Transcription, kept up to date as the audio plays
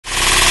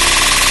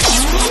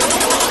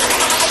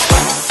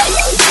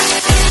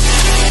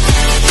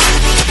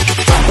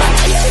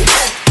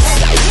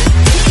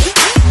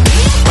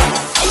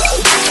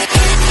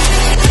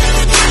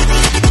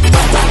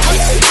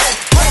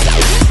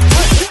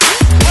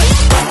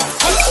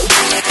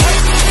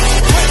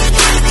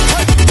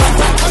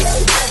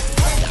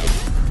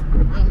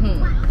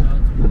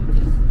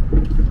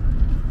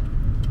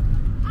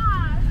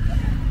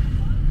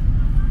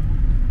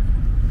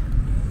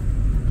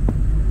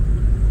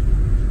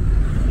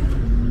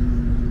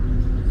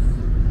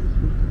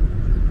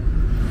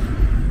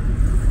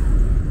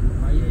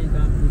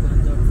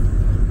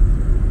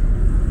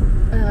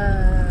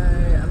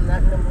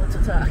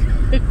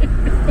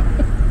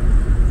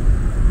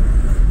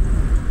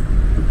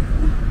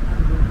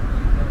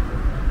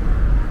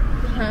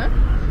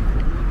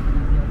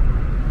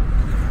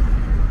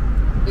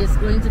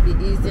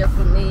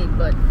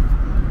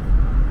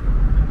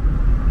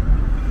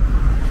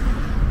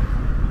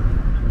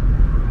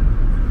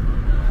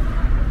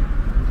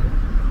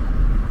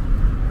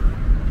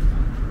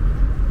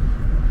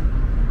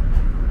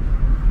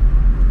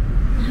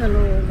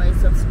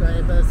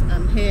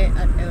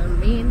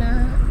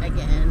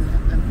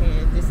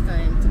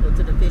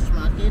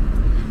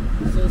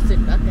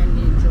sit back and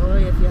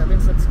enjoy. If you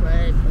haven't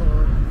subscribed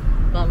or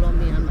follow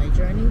me on my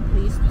journey,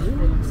 please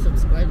do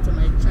subscribe to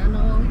my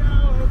channel,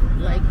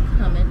 like,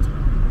 comment,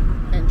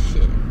 and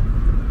share.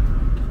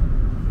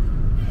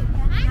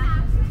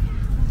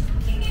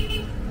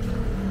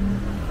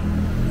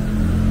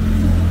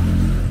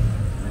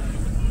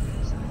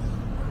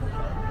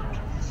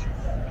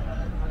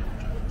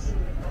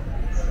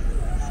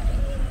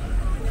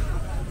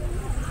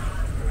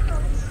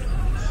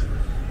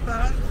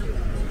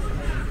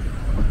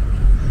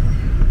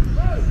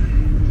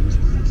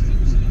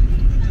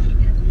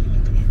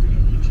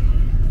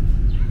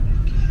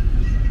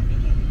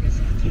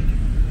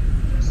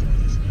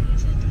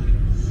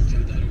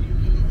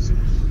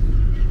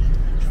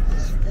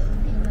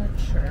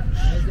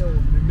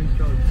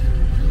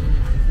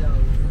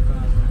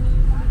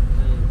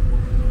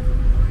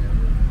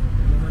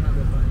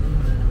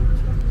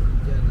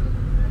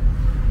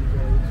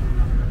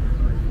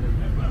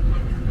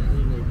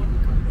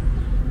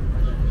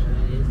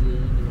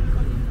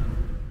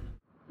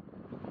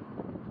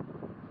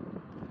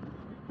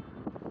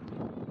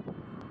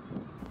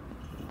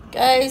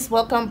 Guys,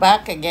 welcome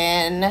back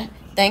again.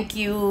 Thank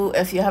you.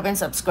 If you haven't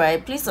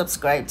subscribed, please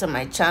subscribe to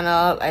my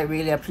channel. I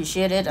really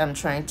appreciate it. I'm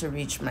trying to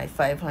reach my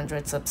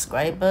 500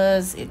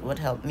 subscribers. It would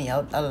help me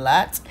out a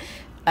lot.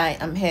 I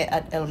am here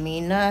at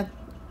Elmina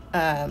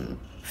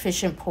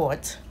fishing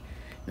port,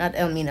 not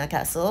Elmina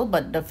Castle,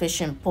 but the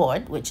fishing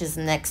port, which is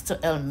next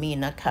to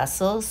Elmina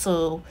Castle.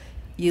 So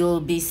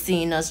you'll be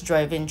seeing us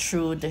driving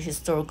through the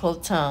historical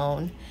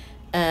town,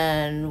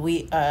 and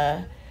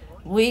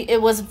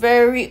it was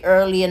very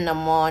early in the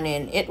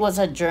morning. It was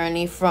a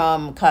journey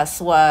from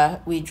Kaswa.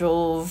 We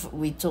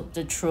took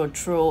the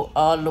Trotro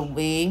all the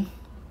way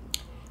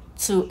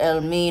to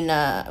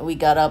Elmina. We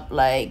got up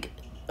like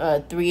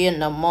 3 in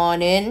the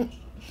morning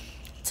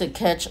to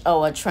catch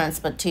our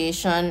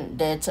transportation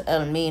there to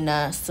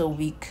Elmina so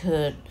we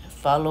could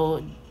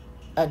follow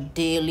a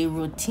daily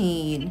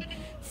routine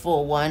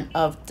for one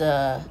of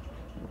the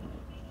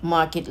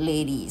market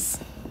ladies.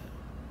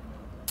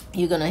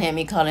 You're gonna hear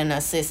me calling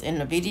her sis in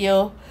the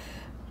video.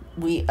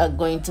 We are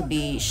going to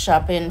be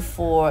shopping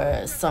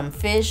for some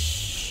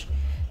fish.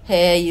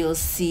 Here you'll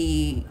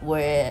see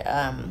we're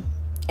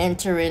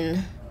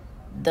entering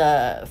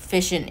the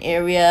fishing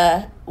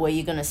area where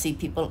you're gonna see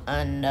people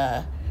on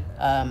the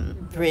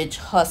bridge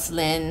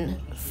hustling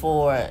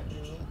for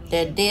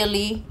their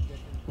daily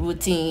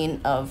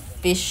routine of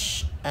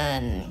fish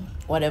and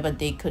whatever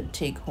they could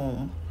take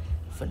home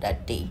for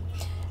that day.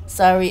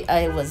 Sorry,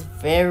 I was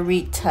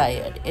very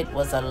tired. It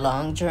was a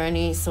long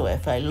journey, so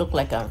if I look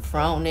like I'm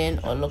frowning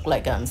or look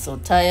like I'm so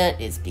tired,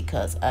 it's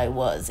because I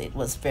was. It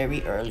was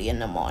very early in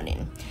the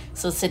morning.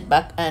 So sit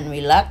back and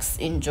relax,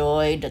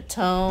 enjoy the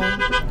town.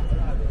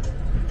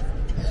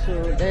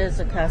 So there's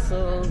a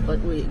castle,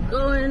 but we're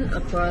going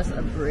across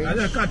a bridge.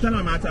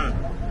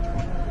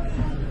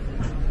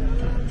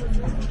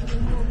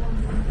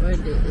 Where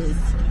there is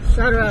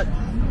shout out,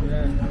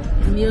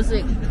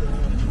 music.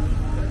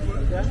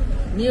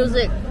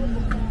 Music.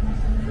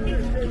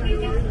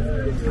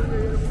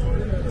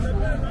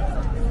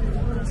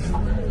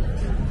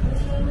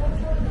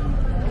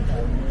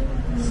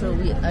 So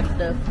we at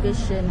the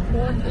fishing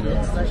port. It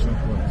looks like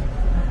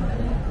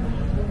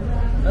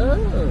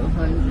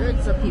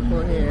hundreds of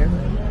people here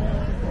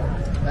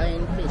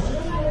buying fish.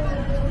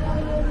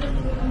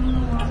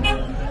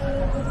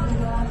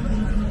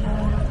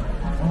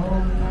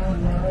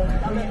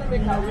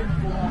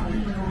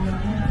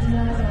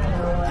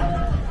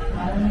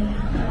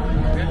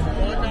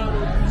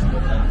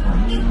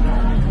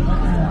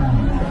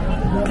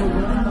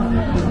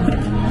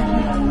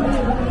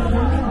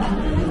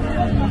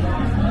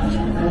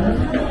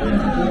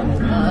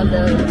 All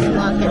the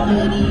market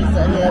ladies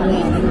are here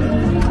waiting.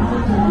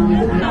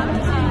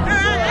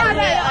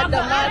 At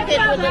the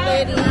market with the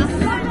ladies.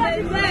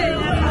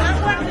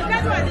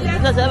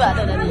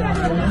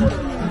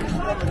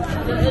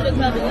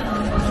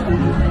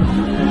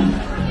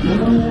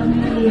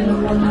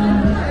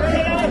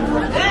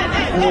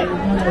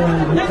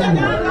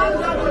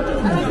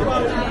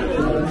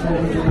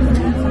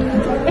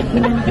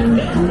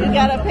 You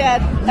gotta pay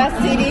a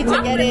CD to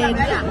get in.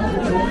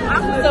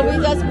 So we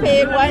just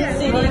paid 1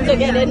 CD to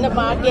get in the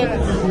market.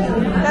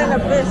 Kind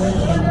of fish.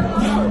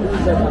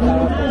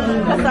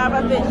 Cassava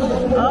fish.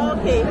 Oh,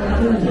 okay.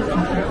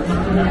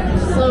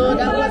 So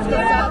that was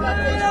cassava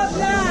fish.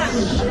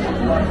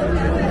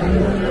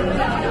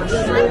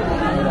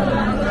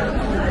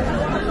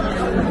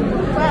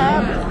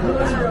 Crab.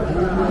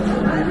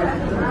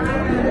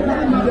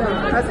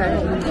 Okay.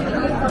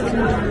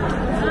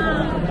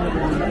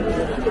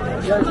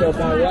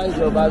 Raise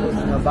your bag in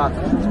your back.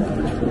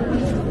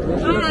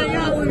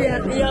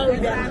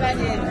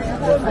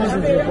 The fish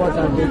is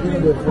important, they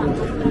give the food.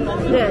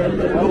 Yeah.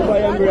 You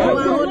want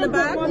to hold the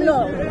bag? No.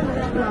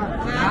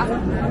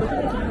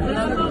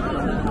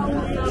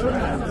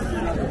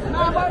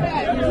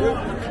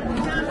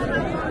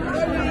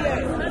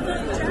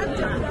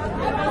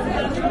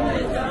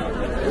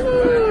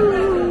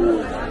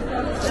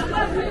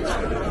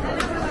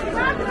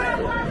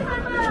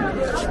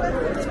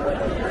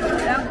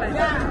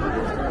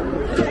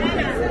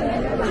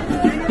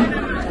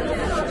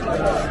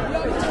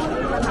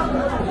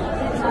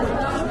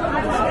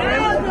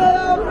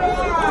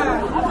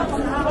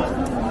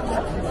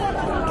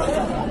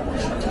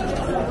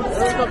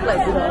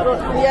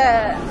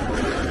 Yeah.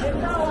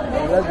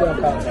 Let's go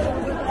and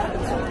pass.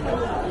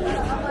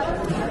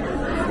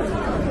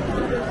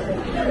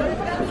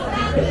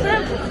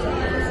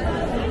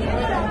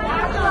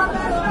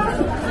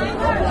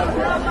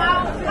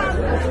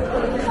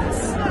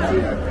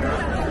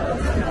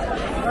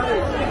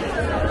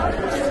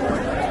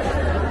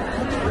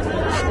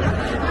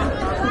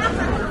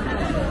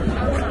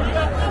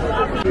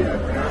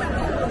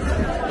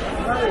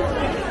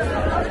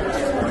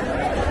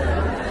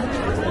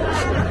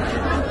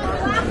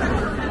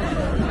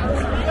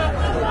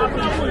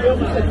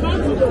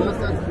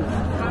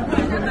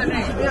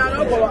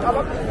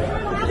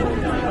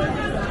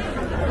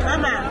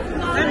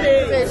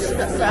 Fish,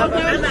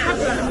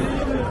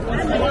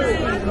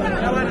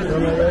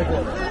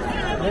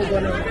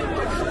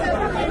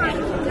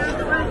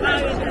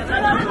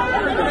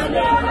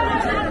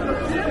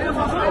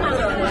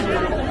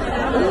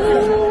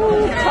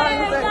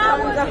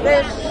 Tons of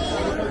fish.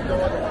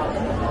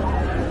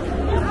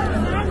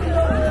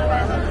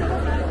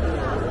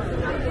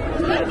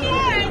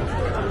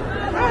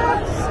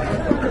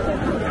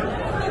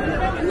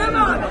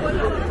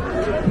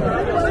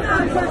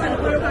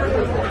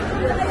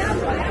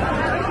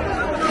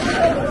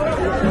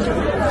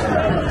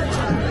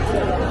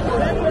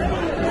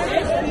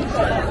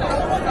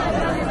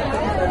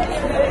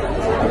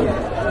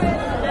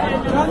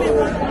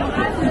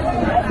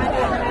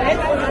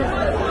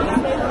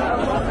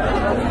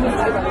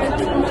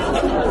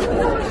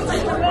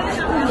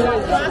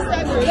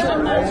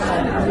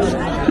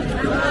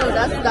 oh,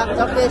 that's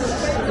Dr.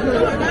 Fish.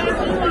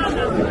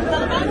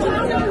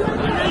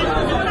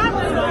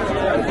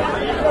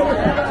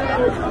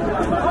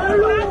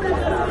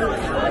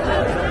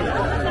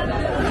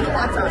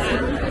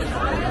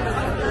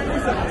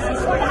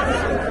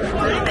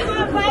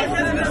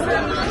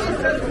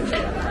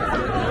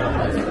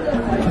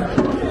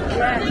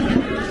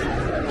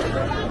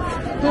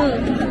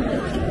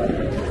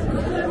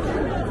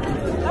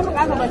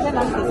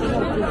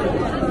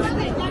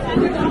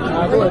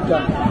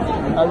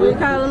 Where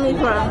calling me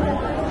from?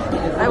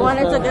 I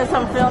wanted to get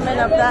some filming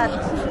of that.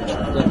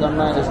 The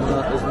camera is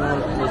not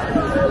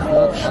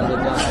on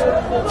the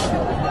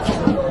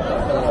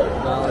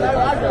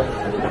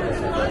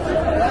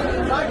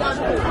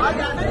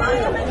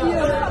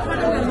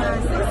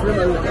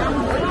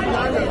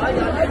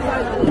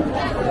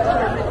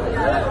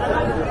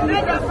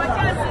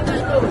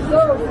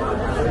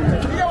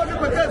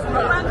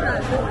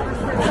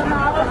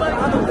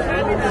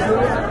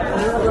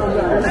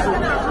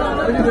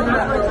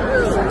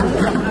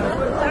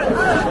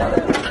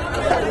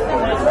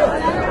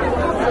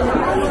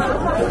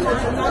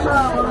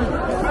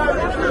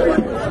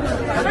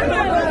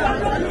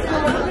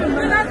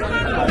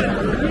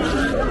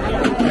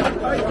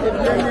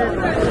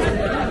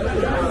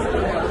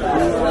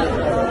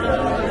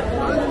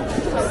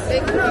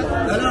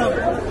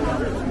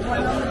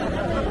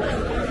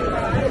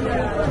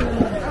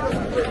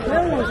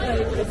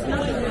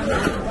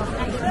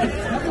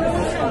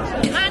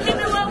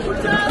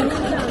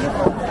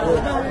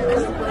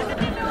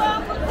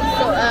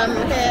So I'm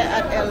here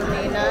at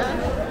Elmina,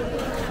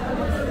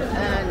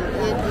 and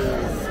it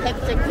is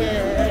hectic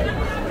here.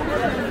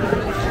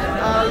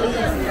 All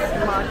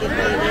these market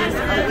ladies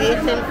are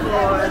waiting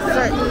for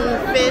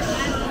certain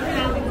fish.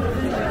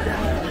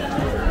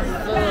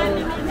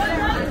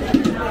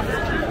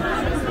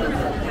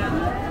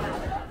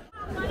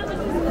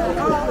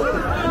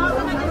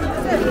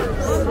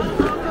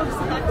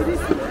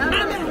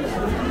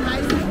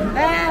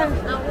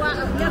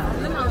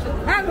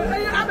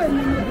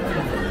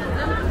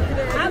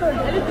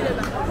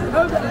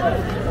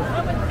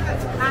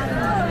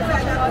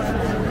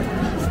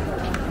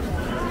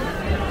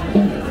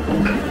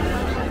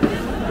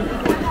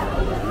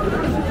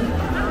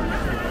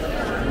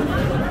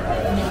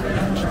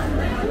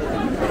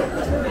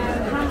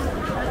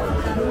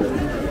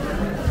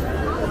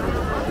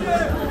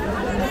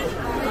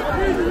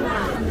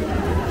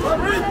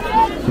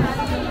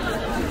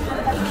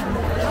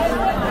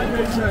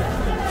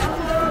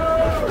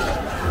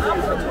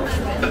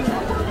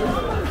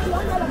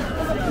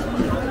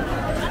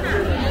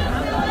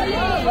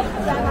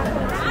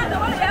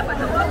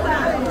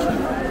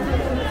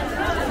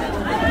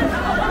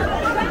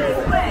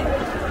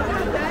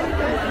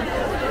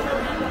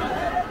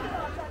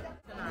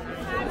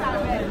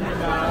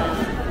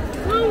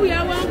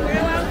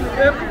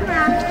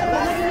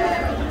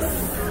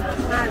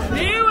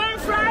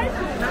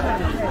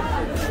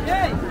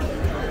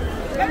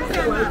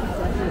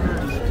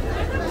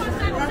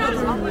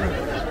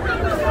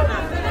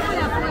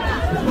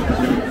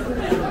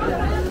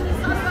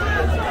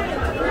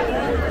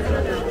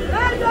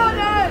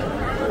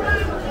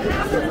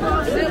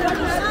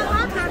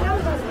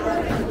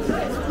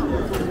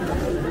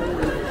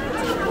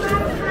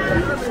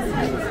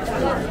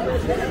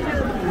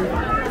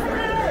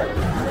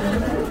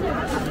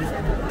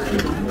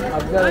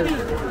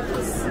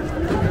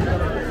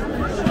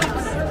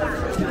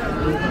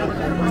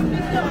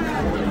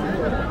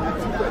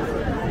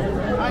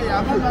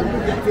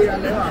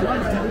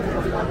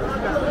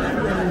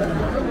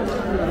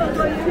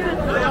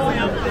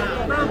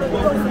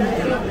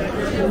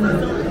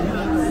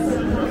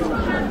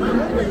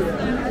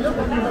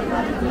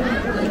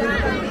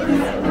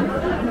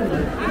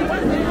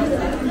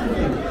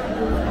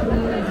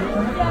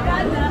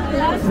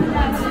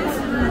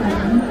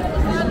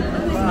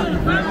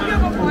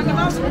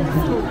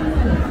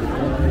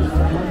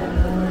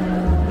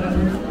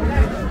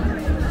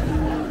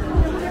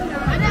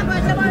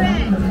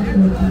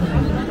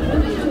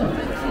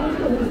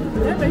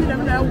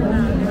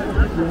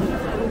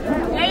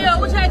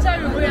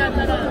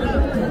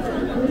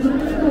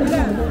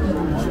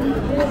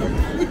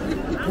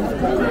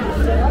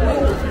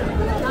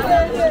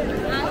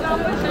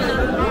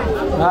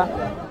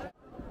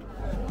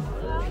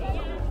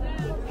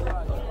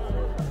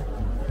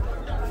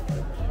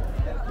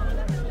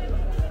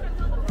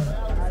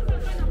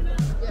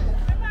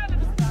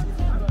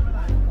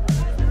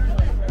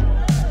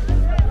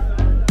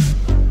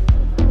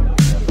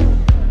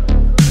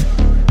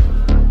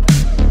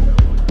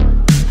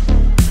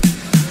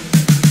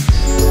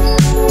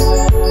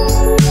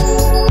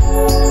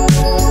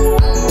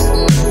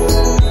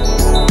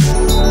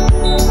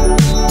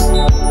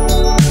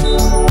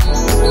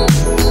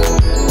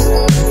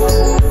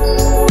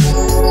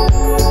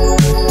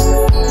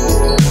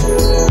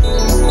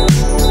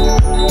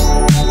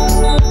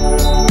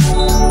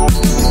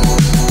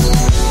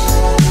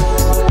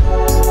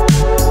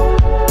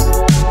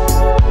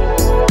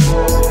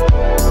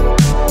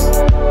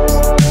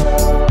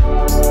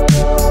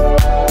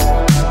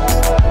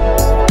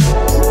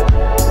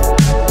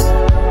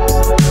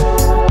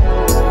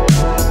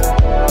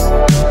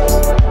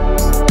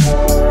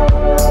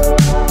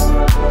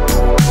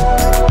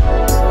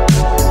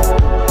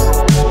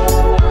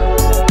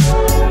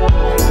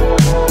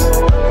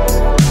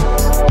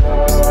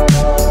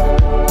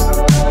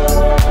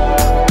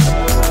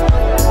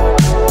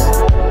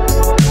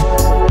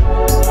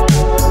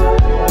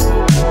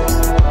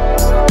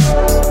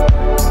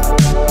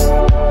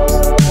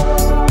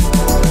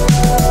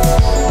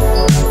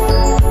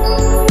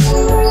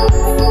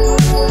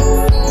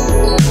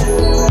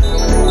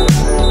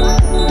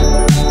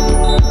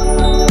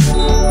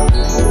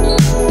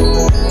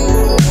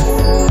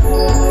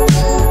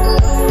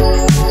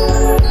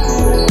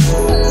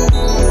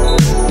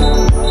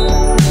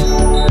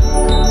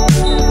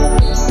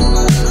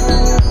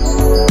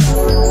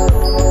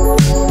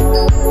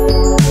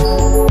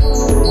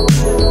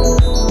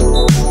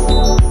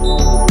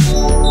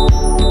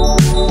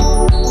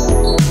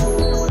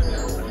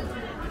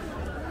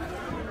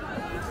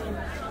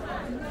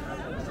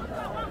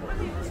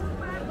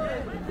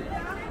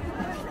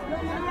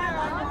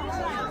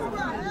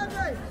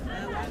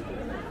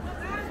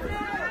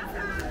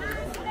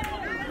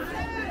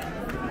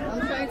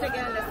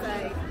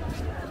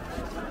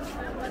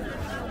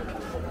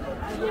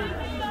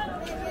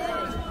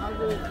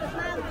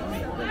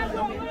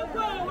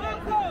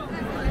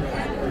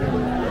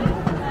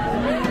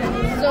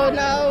 So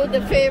now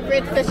the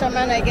favorite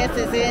fisherman, I guess,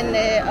 is in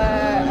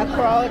a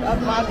crowd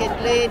of market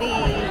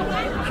ladies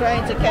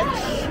trying to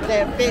catch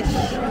their fish.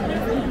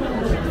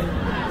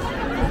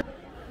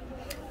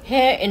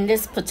 Here in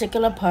this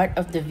particular part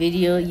of the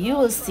video, you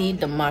will see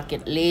the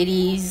market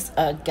ladies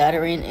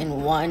gathering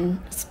in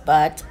one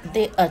spot.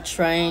 They are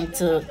trying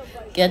to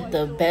get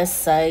the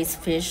best size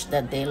fish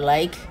that they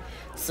like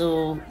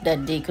so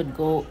that they could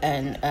go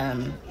and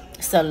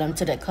sell them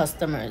to their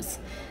customers.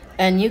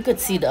 And you could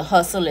see the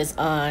hustle is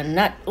on.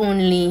 Not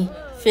only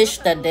fish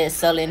that they're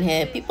selling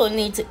here, people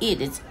need to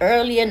eat. It's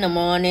early in the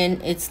morning.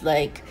 It's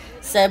like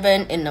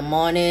 7 in the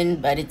morning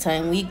by the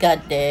time we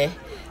got there,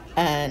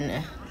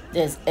 and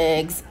there's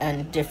eggs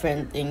and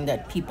different things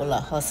that people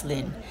are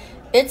hustling.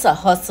 It's a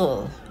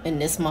hustle in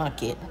this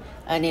market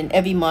and in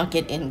every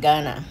market in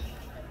Ghana.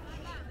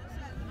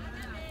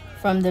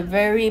 From the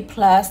very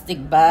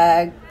plastic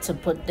bag to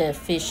put their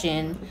fish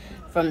in,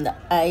 from the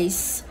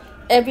ice,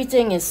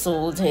 everything is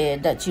sold here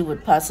that you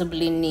would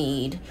possibly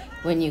need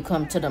when you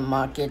come to the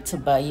market to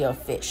buy your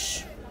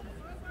fish.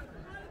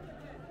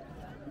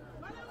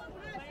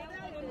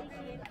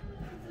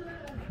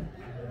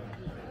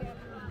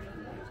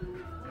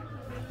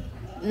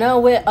 Now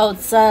we're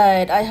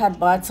outside. I had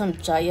bought some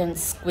giant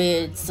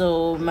squid,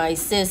 so my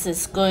sis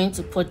is going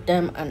to put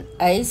them on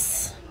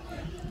ice.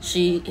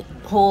 She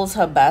holds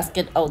her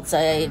basket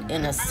outside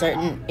in a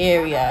certain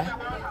area,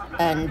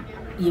 and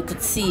you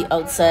could see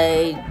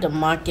outside the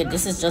market.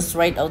 This is just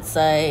right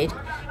outside.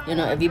 You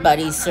know,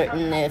 everybody's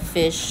serving their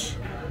fish,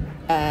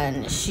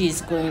 and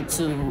she's going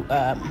to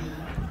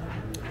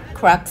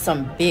crack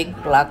some big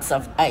blocks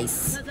of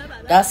ice.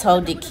 That's how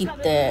they keep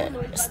their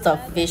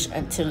stuffed fish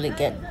until they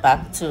get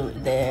back to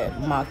their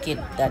market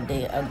that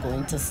they are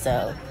going to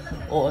sell,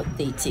 or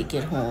they take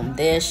it home.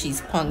 There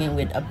she's ponging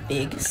with a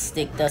big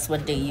stick. That's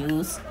what they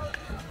use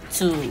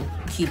to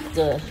keep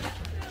the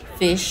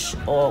fish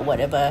or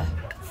whatever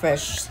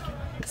fresh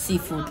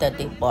seafood that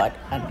they bought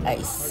on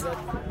ice.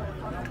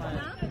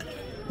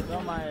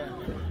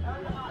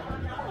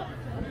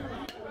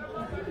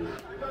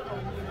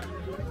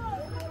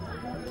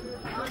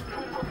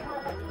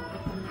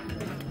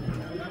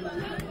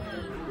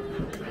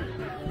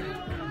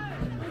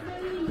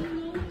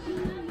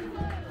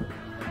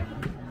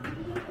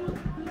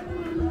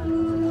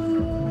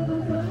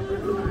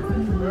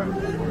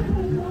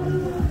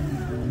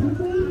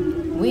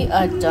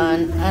 are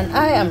done and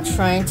I am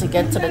trying to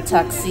get to the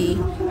taxi.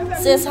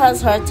 Sis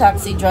has her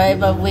taxi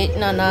driver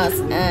waiting on us,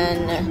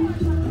 and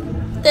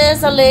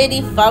there's a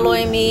lady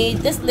following me.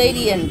 This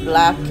lady in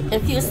black,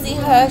 if you see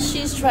her,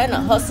 she's trying to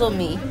hustle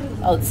me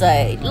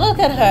outside. Look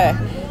at her.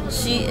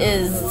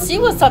 She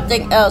was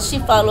something else. She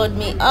followed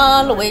me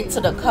all the way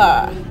to the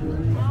car,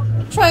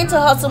 trying to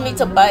hustle me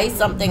to buy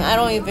something. I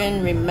don't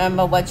even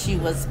remember what she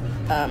was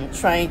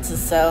trying to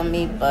sell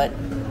me, but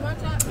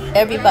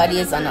everybody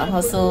is on a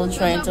hustle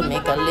trying to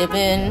make a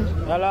living.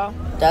 Hello?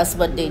 That's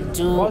what they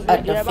do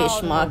at the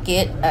fish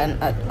market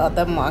and at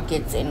other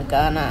markets in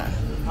Ghana.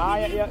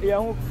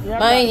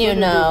 Mind you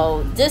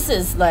now, this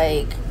is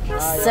like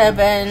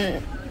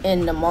 7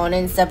 in the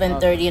morning,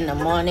 7:30 in the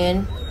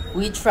morning.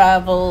 We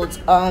traveled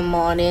all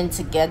morning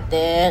to get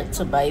there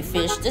to buy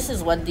fish. This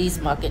is what these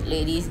market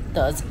ladies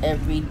does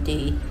every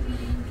day.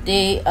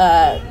 They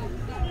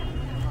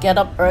get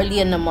up early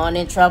in the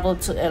morning, travel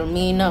to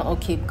Elmina or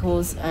Cape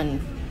Coast and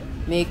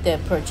make their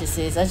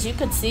purchases. As you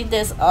can see,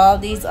 there's all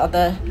these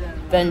other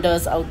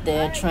vendors out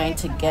there trying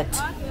to get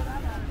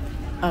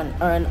and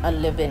earn a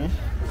living.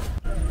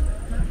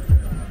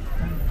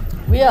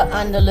 We are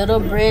on the little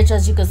bridge.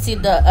 As you can see,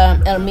 the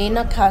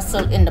Elmina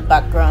castle in the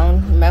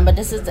background. Remember,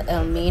 this is the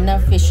Elmina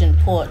fishing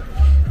port,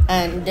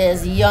 and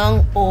there's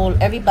young,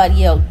 old,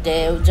 everybody out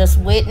there just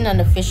waiting on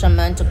the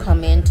fishermen to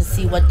come in to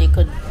see what they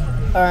could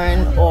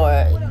earn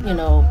or, you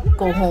know,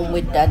 go home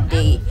with that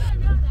day.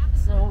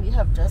 So we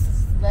have just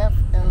left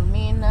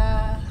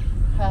Elmina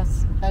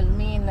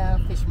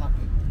fish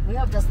market. We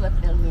have just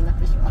left Elmina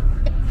fish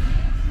market.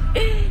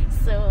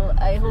 So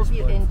I hope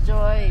you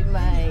enjoy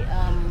my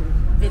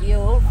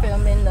video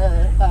filming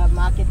the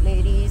market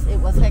ladies. It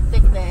was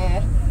hectic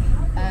there,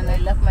 and I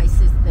left my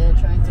sister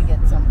trying to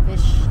get some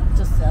fish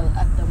to sell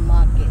at the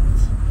market.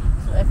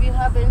 So if you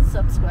haven't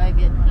subscribed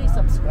yet, please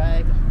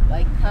subscribe,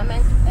 like,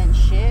 comment, and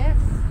share.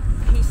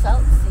 Peace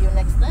out. See you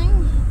next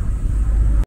time.